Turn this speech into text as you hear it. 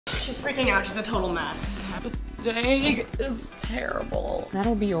She's freaking out. She's a total mess. This day is terrible.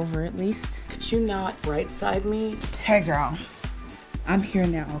 That'll be over at least. Could you not right-side me? Hey girl, I'm here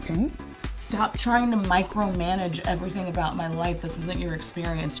now, okay? Stop trying to micromanage everything about my life. This isn't your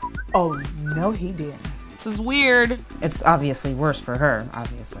experience. Oh, no he didn't. This is weird. It's obviously worse for her,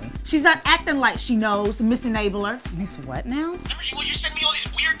 obviously. She's not acting like she knows, Miss Enabler. Miss what now? Remember when you sent me all these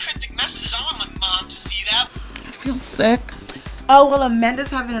weird cryptic messages? I want my mom to see that. I feel sick. Oh, well,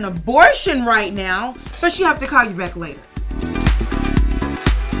 Amanda's having an abortion right now, so she'll have to call you back later.